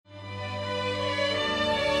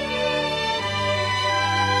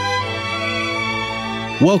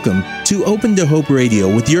Welcome to Open to Hope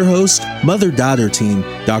Radio with your host, mother-daughter team,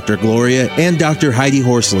 Dr. Gloria and Dr. Heidi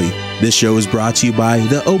Horsley. This show is brought to you by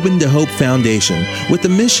the Open to Hope Foundation with the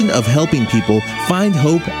mission of helping people find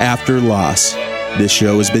hope after loss. This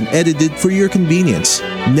show has been edited for your convenience.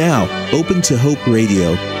 Now, Open to Hope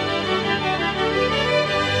Radio.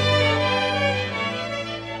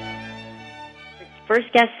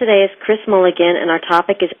 First guest today is Chris Mulligan, and our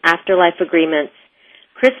topic is afterlife agreements.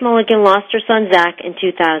 Chris Mulligan lost her son, Zach, in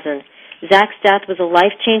 2000. Zach's death was a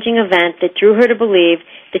life-changing event that drew her to believe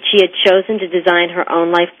that she had chosen to design her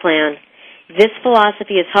own life plan. This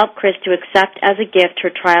philosophy has helped Chris to accept as a gift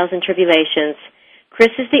her trials and tribulations.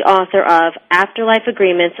 Chris is the author of Afterlife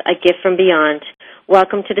Agreements, A Gift from Beyond.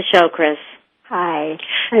 Welcome to the show, Chris. Hi.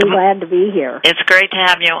 I'm glad to be here. It's great to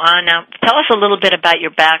have you on. Now, tell us a little bit about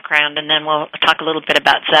your background, and then we'll talk a little bit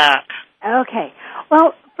about Zach. Okay.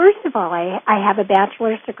 Well, first of all, I have a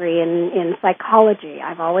bachelor's degree in psychology.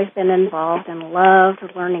 I've always been involved and loved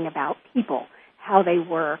learning about people, how they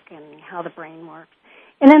work and how the brain works.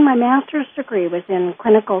 And then my master's degree was in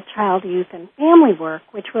clinical child, youth, and family work,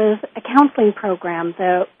 which was a counseling program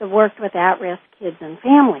that worked with at-risk kids and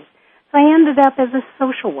families. So I ended up as a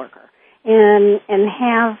social worker and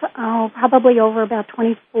have probably over about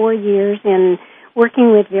 24 years in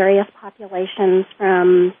working with various populations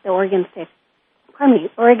from the Oregon State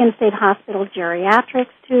Hospital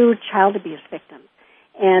geriatrics to child abuse victims.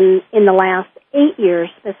 And in the last 8 years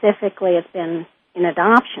specifically, it's been in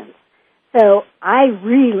adoptions. So I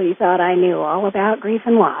really thought I knew all about grief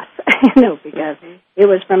and loss, because it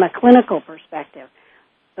was from a clinical perspective.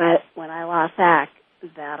 But when I lost Zach,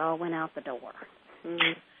 that all went out the door.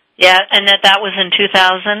 Mm-hmm. Yeah, and that was in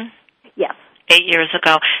 2000? Yes. 8 years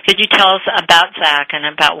ago. Could you tell us about Zach and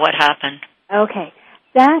about what happened? Okay.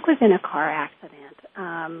 Zach was in a car accident.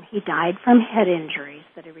 He died from head injuries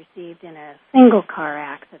that he received in a single car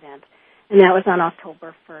accident, and that was on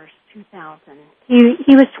October 1st, 2000.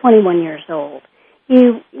 He was 21 years old. He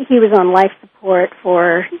was on life support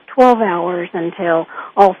for 12 hours until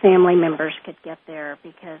all family members could get there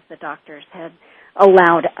because the doctors had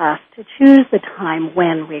allowed us to choose the time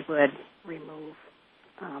when we would remove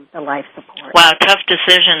the life support. Wow, tough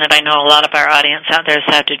decision that I know a lot of our audience out there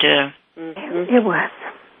has had to do. Mm-hmm. It was.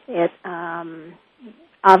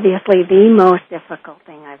 Obviously the most difficult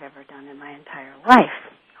thing I've ever done in my entire life.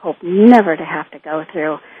 Hope never to have to go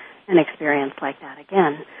through an experience like that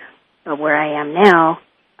again. But where I am now,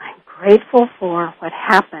 I'm grateful for what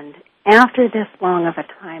happened after this long of a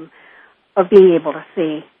time of being able to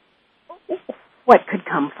see what could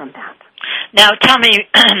come from that. Now, tell me,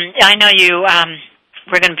 I know you,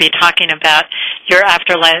 we're going to be talking about your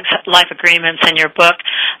afterlife agreements in your book.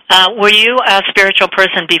 Were you a spiritual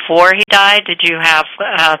person before he died? Did you have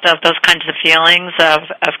those kinds of feelings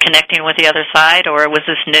of connecting with the other side, or was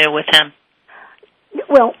this new with him?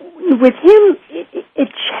 Well, with him, it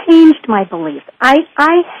changed my beliefs. I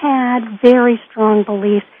had very strong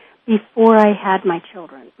beliefs before I had my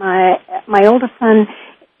children. My oldest son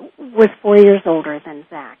was 4 years older than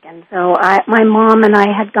Zach, and so my mom and I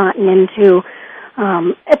had gotten into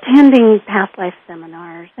attending past life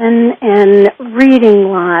seminars and reading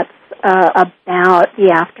lots about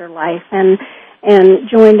the afterlife and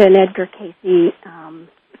joined an Edgar Casey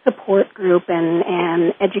support group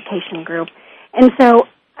and education group. And so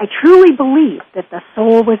I truly believed that the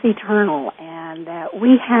soul was eternal and that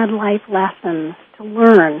we had life lessons to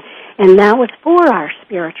learn, and that was for our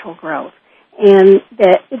spiritual growth. And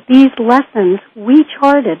that these lessons we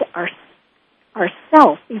charted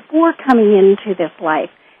ourselves before coming into this life.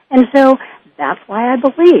 And so that's why I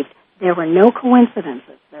believed there were no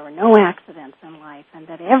coincidences, there were no accidents in life, and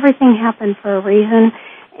that everything happened for a reason,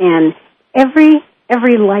 and every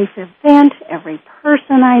life event, every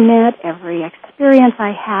person I met, every experience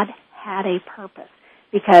I had a purpose,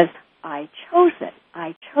 because I chose it.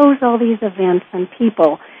 I chose all these events and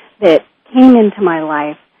people that came into my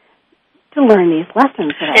life to learn these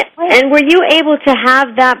lessons that I learned. And were you able to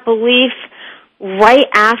have that belief right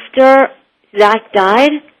after Zach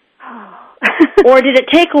died? Or did it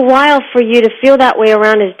take a while for you to feel that way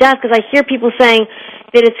around his death? Because I hear people saying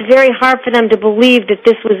that it's very hard for them to believe that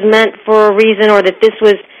this was meant for a reason or that this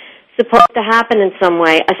was supposed to happen in some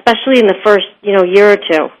way, especially in the first, year or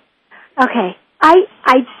two. Okay. I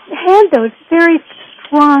had those very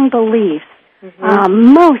strong beliefs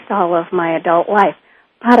most all of my adult life.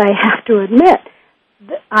 But I have to admit,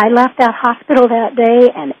 I left that hospital that day,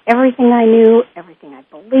 and everything I knew, everything I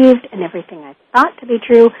believed, and everything I thought to be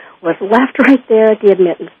true was left right there at the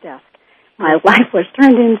admittance desk. My life was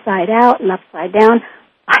turned inside out and upside down.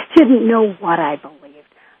 I didn't know what I believed.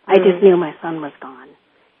 I just knew my son was gone.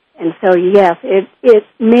 And so, yes, it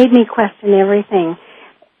made me question everything,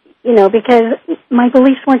 because my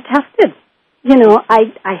beliefs weren't tested.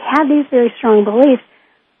 I had these very strong beliefs,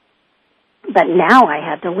 but now I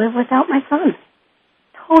had to live without my son.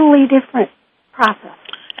 Totally different process.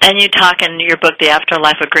 And you talk in your book, The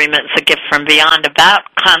Afterlife Agreement, it's a gift from beyond, about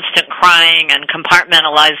constant crying and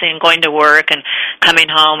compartmentalizing, going to work and coming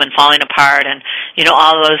home and falling apart and,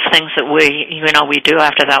 all those things that we do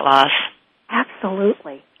after that loss.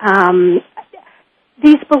 Absolutely.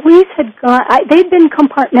 These beliefs they'd been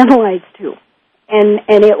compartmentalized too. And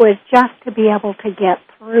it was just to be able to get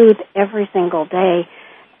through every single day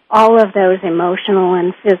all of those emotional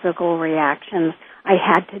and physical reactions I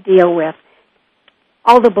had to deal with.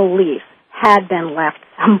 All the beliefs had been left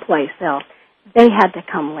someplace else. They had to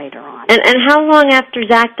come later on. And how long after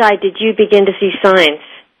Zach died did you begin to see signs?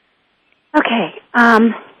 Okay.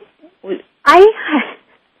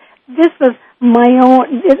 This was my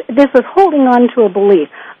own. This was holding on to a belief.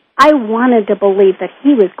 I wanted to believe that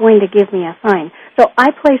he was going to give me a sign. So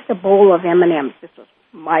I placed a bowl of M&Ms. This was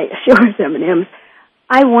my Sugar's M&Ms.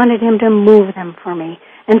 I wanted him to move them for me.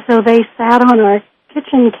 And so they sat on our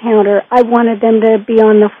kitchen counter. I wanted them to be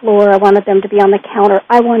on the floor. I wanted them to be on the counter.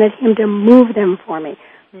 I wanted him to move them for me,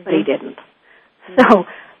 but he didn't. So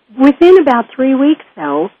within about 3 weeks,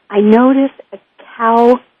 though, I noticed a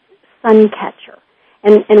cow sun catcher.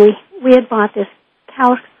 And we had bought this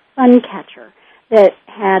cow sun catcher that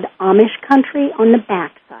had Amish country on the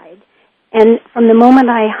backside. And from the moment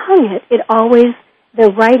I hung it,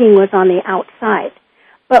 the writing was on the outside.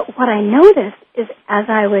 But what I noticed is as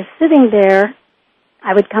I was sitting there,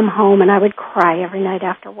 I would come home and I would cry every night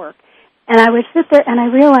after work. And I would sit there and I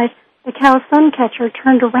realized the cow sun catcher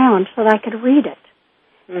turned around so that I could read it.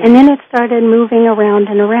 Mm-hmm. And then it started moving around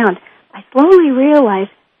and around. I slowly realized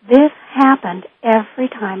this happened every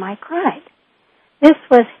time I cried. This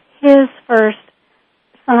was his first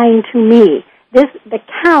sign to me. The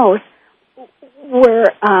cows were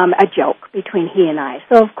a joke between he and I.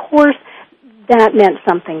 So, of course, that meant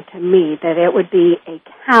something to me, that it would be a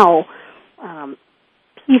cow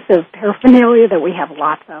piece of paraphernalia that we have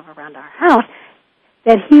lots of around our house,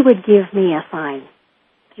 that he would give me a sign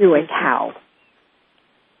through a cow.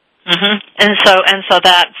 Mm-hmm. And so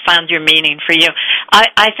that found your meaning for you.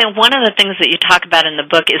 I think one of the things that you talk about in the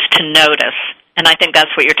book is to notice, and I think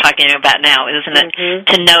that's what you're talking about now, isn't it? Mm-hmm.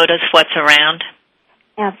 To notice what's around.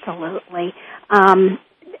 Absolutely.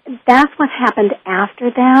 That's what happened after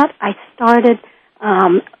that. I started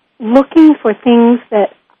looking for things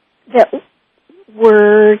that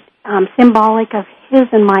were symbolic of his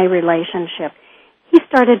and my relationship. He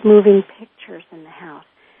started moving pictures in the house,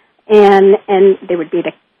 and they would be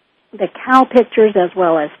the cow pictures as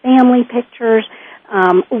well as family pictures.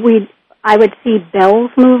 I would see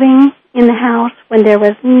bells moving in the house when there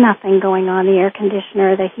was nothing going on, the air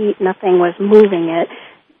conditioner, the heat, nothing was moving it.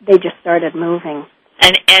 They just started moving.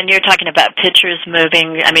 And you're talking about pictures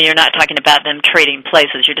moving. I mean, you're not talking about them trading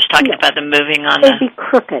places. You're just talking about them moving on They'd be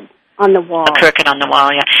crooked on the wall. Crooked on the wall,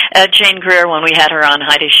 yeah. Jane Greer, when we had her on,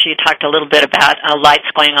 Heidi, she talked a little bit about lights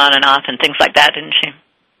going on and off and things like that, didn't she?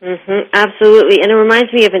 Mm-hmm, absolutely. And it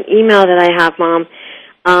reminds me of an email that I have, Mom.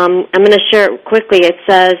 I'm going to share it quickly. It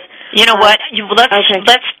says... You know what?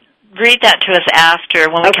 Let's read that to us after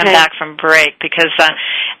when we come back from break, because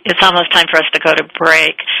it's almost time for us to go to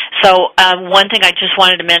break. So one thing I just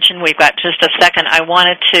wanted to mention, we've got just a second, I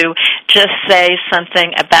wanted to just say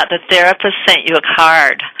something about the therapist sent you a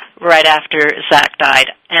card right after Zach died,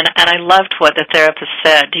 and I loved what the therapist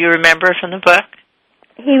said. Do you remember from the book?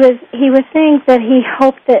 He was saying that he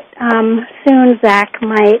hoped that soon Zach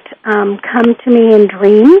might come to me in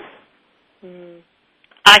dreams.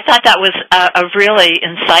 I thought that was a really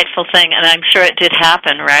insightful thing, and I'm sure it did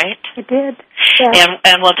happen, right? It did. Yeah.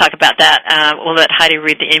 And we'll talk about that. We'll let Heidi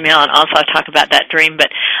read the email and also talk about that dream.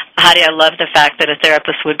 But, Heidi, I love the fact that a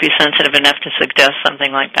therapist would be sensitive enough to suggest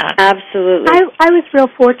something like that. Absolutely. I was real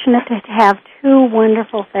fortunate to have two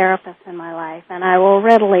wonderful therapists in my life, and I will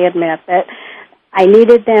readily admit that I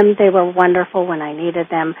needed them. They were wonderful when I needed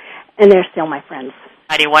them, and they're still my friends.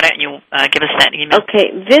 Heidi, why don't you give us that email?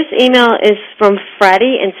 Okay, this email is from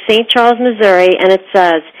Freddie in St. Charles, Missouri, and it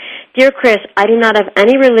says, Dear Chris, I do not have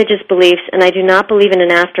any religious beliefs, and I do not believe in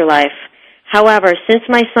an afterlife. However, since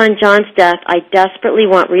my son John's death, I desperately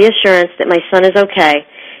want reassurance that my son is okay.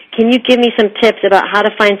 Can you give me some tips about how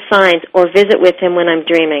to find signs or visit with him when I'm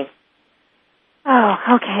dreaming? Oh,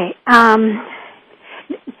 okay.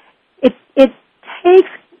 It takes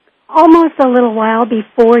almost a little while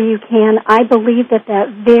before you can. I believe that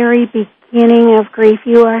very beginning of grief,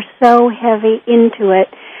 you are so heavy into it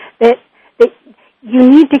that you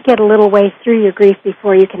need to get a little way through your grief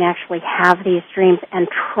before you can actually have these dreams and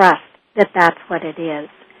trust that that's what it is.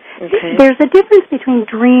 Okay. There's a difference between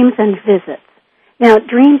dreams and visits. Now,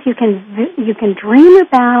 dreams, you can dream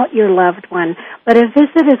about your loved one, but a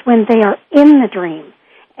visit is when they are in the dream,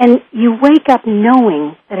 and you wake up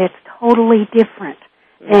knowing that it's totally different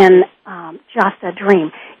than just a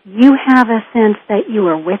dream. You have a sense that you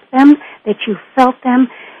were with them, that you felt them.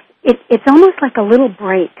 It's almost like a little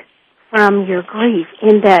break from your grief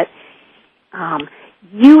in that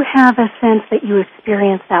you have a sense that you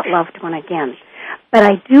experience that loved one again. But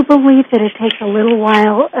I do believe that it takes a little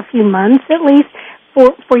while, a few months at least,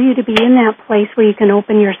 for you to be in that place where you can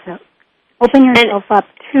open yourself up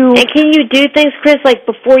to... And can you do things, Chris, like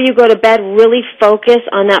before you go to bed, really focus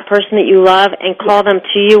on that person that you love and call them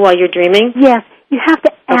to you while you're dreaming? Yes. You have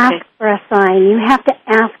to ask for a sign. You have to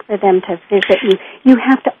ask for them to visit you. You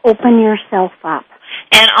have to open yourself up.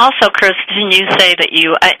 And also, Kristen, you say that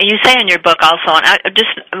you say in your book also, and I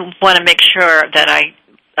just want to make sure that I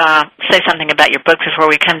say something about your book before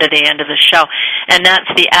we come to the end of the show, and that's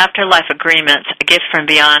The Afterlife Agreements, A Gift from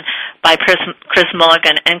Beyond by Chris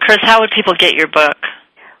Mulligan. And, Chris, how would people get your book?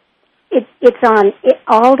 It's on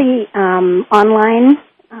all the online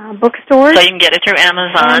bookstores. So you can get it through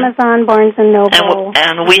Amazon, Barnes and Noble,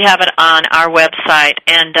 and we have it on our website.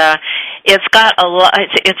 And it's got a lot.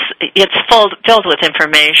 It's filled with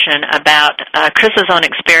information about Chris's own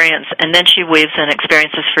experience, and then she weaves in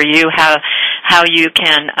experiences for you, how you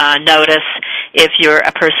can notice if you're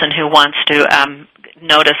a person who wants to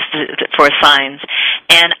notice for signs.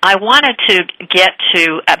 And I wanted to get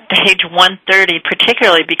to page 130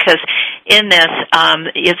 particularly because in this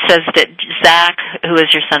it says that Zach, who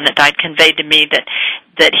is your son that died, conveyed to me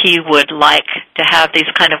that he would like to have these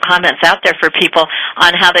kind of comments out there for people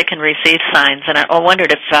on how they can receive signs. And I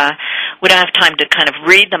wondered if we don't have time to kind of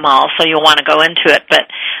read them all, so you'll want to go into it, but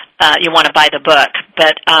you want to buy the book.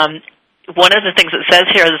 But one of the things it says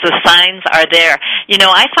here is the signs are there. You know,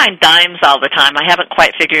 I find dimes all the time. I haven't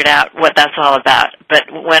quite figured out what that's all about, but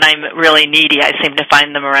when I'm really needy, I seem to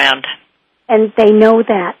find them around. And they know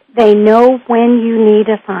that. They know when you need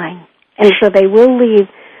a sign. And so they will leave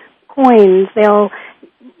coins. They'll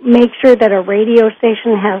make sure that a radio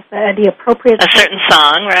station has the appropriate... A certain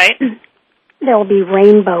song, right? There will be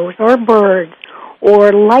rainbows or birds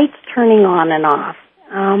or lights turning on and off.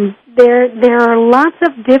 There are lots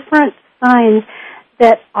of different signs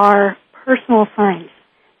that are personal signs.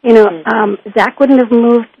 You know, Zach wouldn't have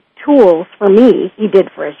moved tools for me. He did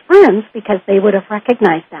for his friends because they would have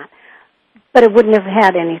recognized that. But it wouldn't have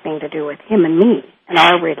had anything to do with him and me and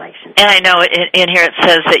our relationship. And I know in here it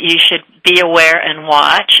says that you should be aware and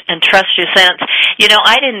watch and trust your sense. You know,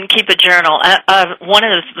 I didn't keep a journal. One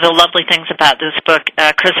of the lovely things about this book,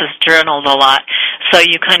 Chris has journaled a lot, so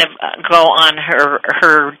you kind of go on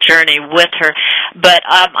her journey with her. But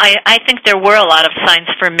I think there were a lot of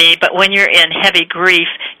signs for me, but when you're in heavy grief,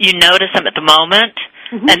 you notice them at the moment,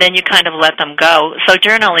 and then you kind of let them go. So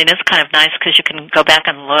journaling is kind of nice because you can go back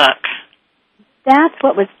and look. That's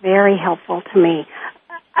what was very helpful to me.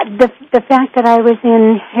 The fact that I was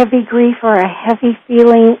in heavy grief or a heavy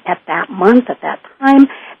feeling at that month, at that time,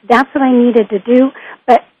 that's what I needed to do.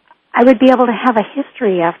 But I would be able to have a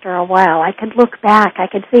history after a while. I could look back. I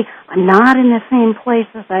could see I'm not in the same place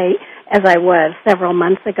as I was several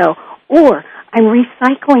months ago. Or I'm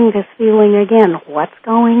recycling this feeling again. What's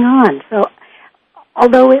going on? So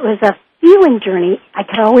although it was a feeling journey, I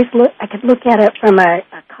could look at it from a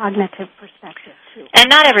cognitive perspective too. And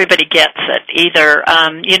not everybody gets it either.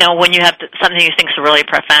 You know, when you have something you think is really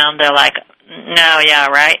profound, they're like, no, yeah,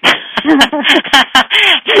 right.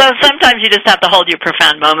 So sometimes you just have to hold your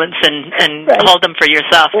profound moments and right. Hold them for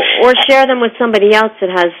yourself. Or share them with somebody else that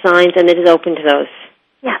has signs and it is open to those.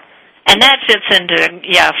 Yeah. And that fits into,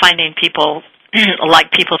 finding people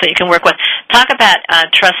like people that you can work with. Talk about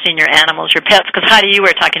trusting your animals, your pets, because Heidi, you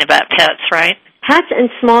were talking about pets, right? Pets and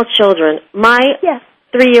small children. My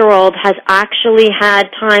 3-year-old has actually had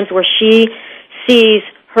times where she sees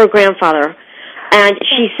her grandfather, and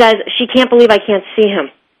she says she can't believe I can't see him.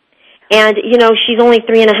 And, you know, she's only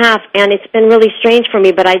 3.5, and it's been really strange for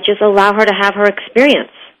me, but I just allow her to have her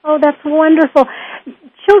experience. Oh, that's wonderful.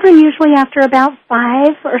 Children usually after about 5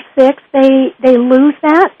 or 6, they lose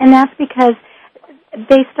that, and that's because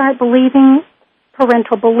they start believing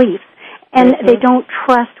parental beliefs, and they don't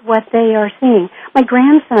trust what they are seeing. My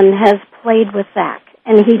grandson has played with Zach,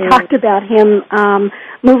 and he talked about him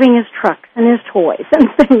moving his trucks and his toys and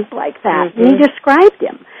things like that, and he described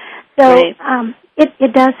him. So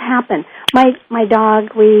it does happen. My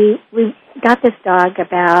dog, we got this dog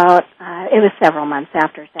about, it was several months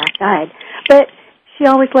after Zach died, but she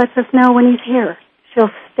always lets us know when he's here. she'll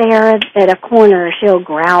stare at a corner, she'll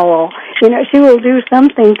growl. She will do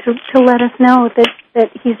something to let us know that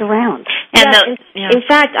he's around. And in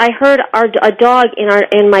fact, I heard a dog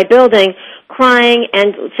in my building crying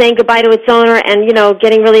and saying goodbye to its owner, and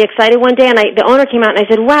getting really excited one day. And the owner came out, and I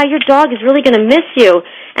said, "Wow, your dog is really going to miss you."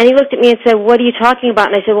 And he looked at me and said, "What are you talking about?"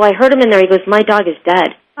 And I said, "Well, I heard him in there." He goes, "My dog is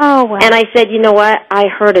dead." Oh, wow. And I said, "You know what? I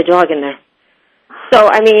heard a dog in there." So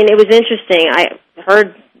it was interesting. I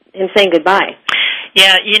heard him saying goodbye.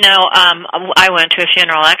 Yeah, I went to a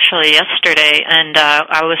funeral actually yesterday, and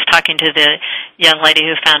I was talking to the young lady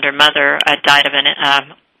who found her mother died of an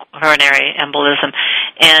coronary embolism,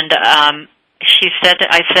 and she said,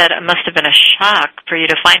 I said, "It must have been a shock for you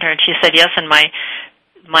to find her." And she said, "Yes, and my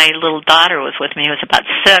little daughter was with me, who was about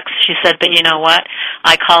 6. She said, "But you know what?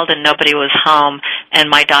 I called and nobody was home, and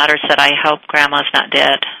my daughter said, 'I hope Grandma's not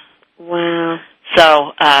dead.'" Wow.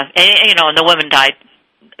 So, and the woman died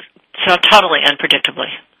so totally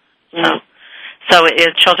unpredictably. So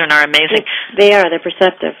children are amazing. They are. They're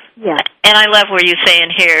perceptive. Yeah. And I love where you say in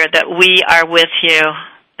here that we are with you.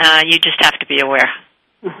 You just have to be aware.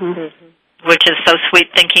 Mm-hmm. Which is so sweet,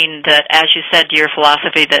 thinking that, as you said, your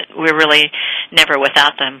philosophy, that we're really never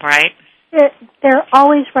without them, right? They're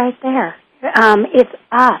always right there. It's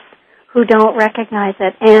us who don't recognize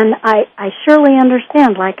it. And I surely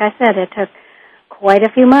understand. Like I said, it took quite a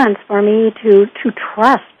few months for me to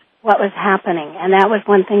trust what was happening. And that was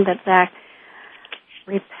one thing that Zach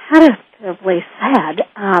repetitively said,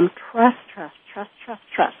 trust.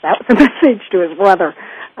 That was a message to his brother.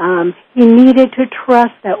 He needed to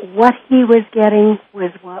trust that what he was getting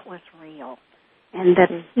was what was real, and that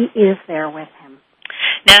he is there with him.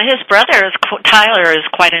 Now, his brother, Tyler, is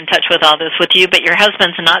quite in touch with all this with you, but your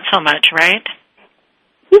husband's not so much, right?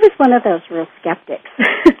 He was one of those real skeptics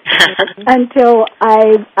until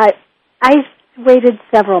I waited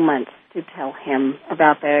several months to tell him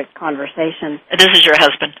about the conversation. This is your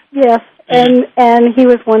husband? Yes, and he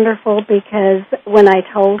was wonderful, because when I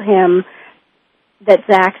told him that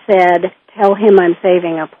Zach said, "Tell him I'm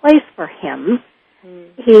saving a place for him,"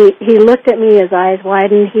 he looked at me, his eyes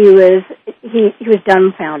widened. He was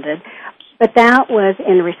dumbfounded. But that was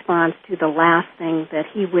in response to the last thing that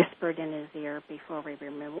he whispered in his ear before we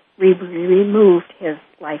removed his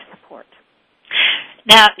life support.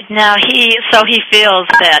 Now he feels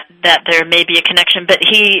that there may be a connection, but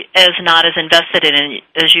he is not as invested in it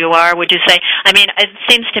as you are, would you say? It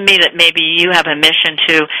seems to me that maybe you have a mission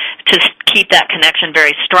to keep that connection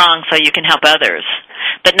very strong so you can help others.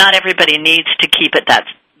 But not everybody needs to keep it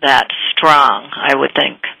that strong, I would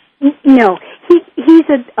think. No, he's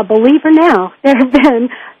a believer now. There have been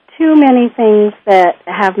too many things that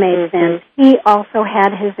have made sense. He also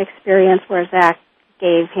had his experience where Zach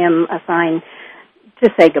gave him a sign to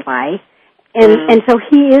say goodbye, and so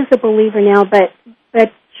he is a believer now. But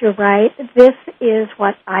you're right. This is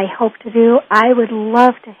what I hope to do. I would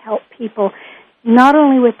love to help people, not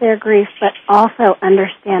only with their grief, but also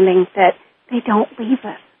understanding that they don't leave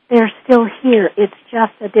us. They're still here. It's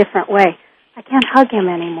just a different way. I can't hug him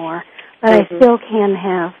anymore, but I still can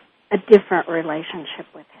have a different relationship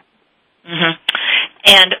with him. Mm-hmm.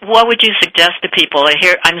 And what would you suggest to people?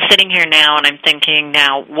 I'm sitting here now, and I'm thinking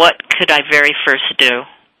now, what could I very first do?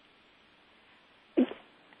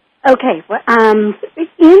 Okay. Well,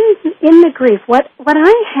 in the grief, what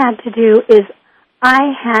I had to do is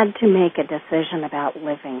I had to make a decision about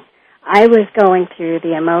living. I was going through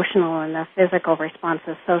the emotional and the physical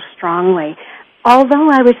responses so strongly, although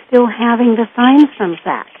I was still having the signs from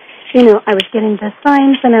Zach. I was getting the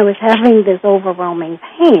signs, and I was having this overwhelming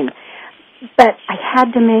pain. But I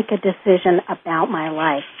had to make a decision about my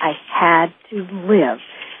life. I had to live.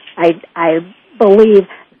 I believe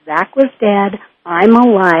Zach was dead. I'm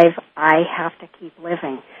alive. I have to keep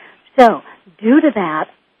living. So, due to that,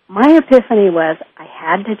 my epiphany was I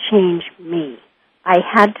had to change me. I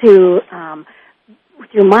had to,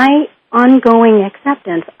 through my ongoing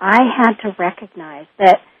acceptance, I had to recognize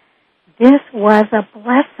that this was a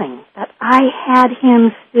blessing, that I had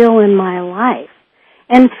him still in my life.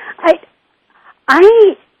 And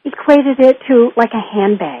I equated it to like a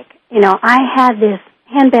handbag. I had this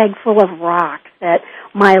handbag full of rocks that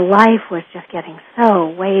my life was just getting so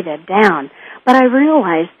weighted down. But I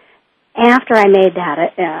realized after I made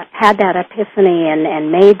that, had that epiphany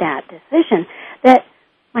and made that decision, that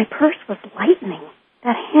my purse was lightening.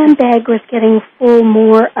 That handbag was getting full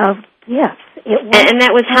more of gifts. And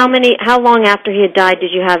that was how long after he had died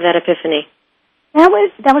did you have that epiphany? That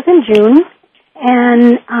was in June.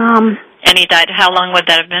 And he died, how long would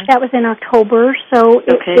that have been? That was in October, so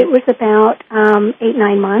it was about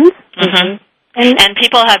 8-9 months. Mm-hmm. And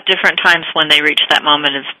people have different times when they reach that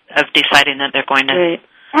moment of deciding that they're going to,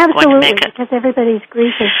 absolutely, make it. Because everybody's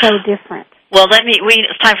grief is so different. Well,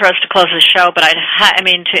 it's time for us to close the show, but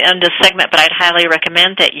to end this segment, but I'd highly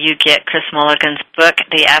recommend that you get Chris Mulligan's book,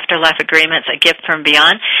 The Afterlife Agreements, A Gift from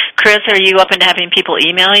Beyond. Chris, are you open to having people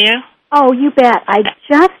email you? Oh, you bet. I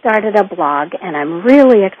just started a blog, and I'm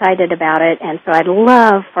really excited about it, and so I'd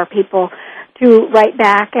love for people to write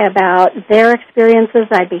back about their experiences.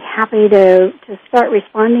 I'd be happy to start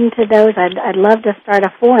responding to those. I'd love to start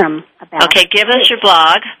a forum about it. Okay, give us your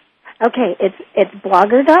blog. Okay, it's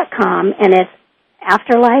blogger.com, and it's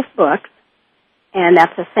Afterlife Books, and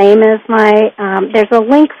that's the same as my, there's a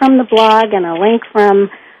link from the blog and a link from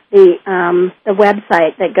the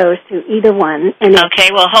website that goes to either one. And okay,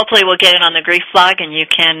 well, hopefully we'll get it on the Grief blog, and you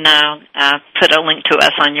can put a link to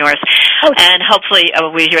us on yours. Okay. And hopefully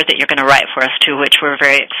we hear that you're going to write for us, too, which we're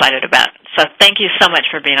very excited about. So thank you so much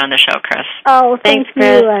for being on the show, Chris. Oh, Thanks, you.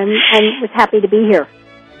 Chris. I was happy to be here.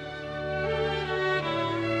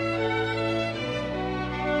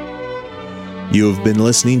 You have been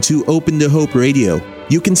listening to Open to Hope Radio.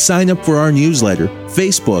 You can sign up for our newsletter,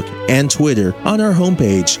 Facebook, and Twitter on our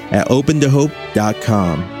homepage at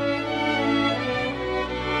opentohope.com.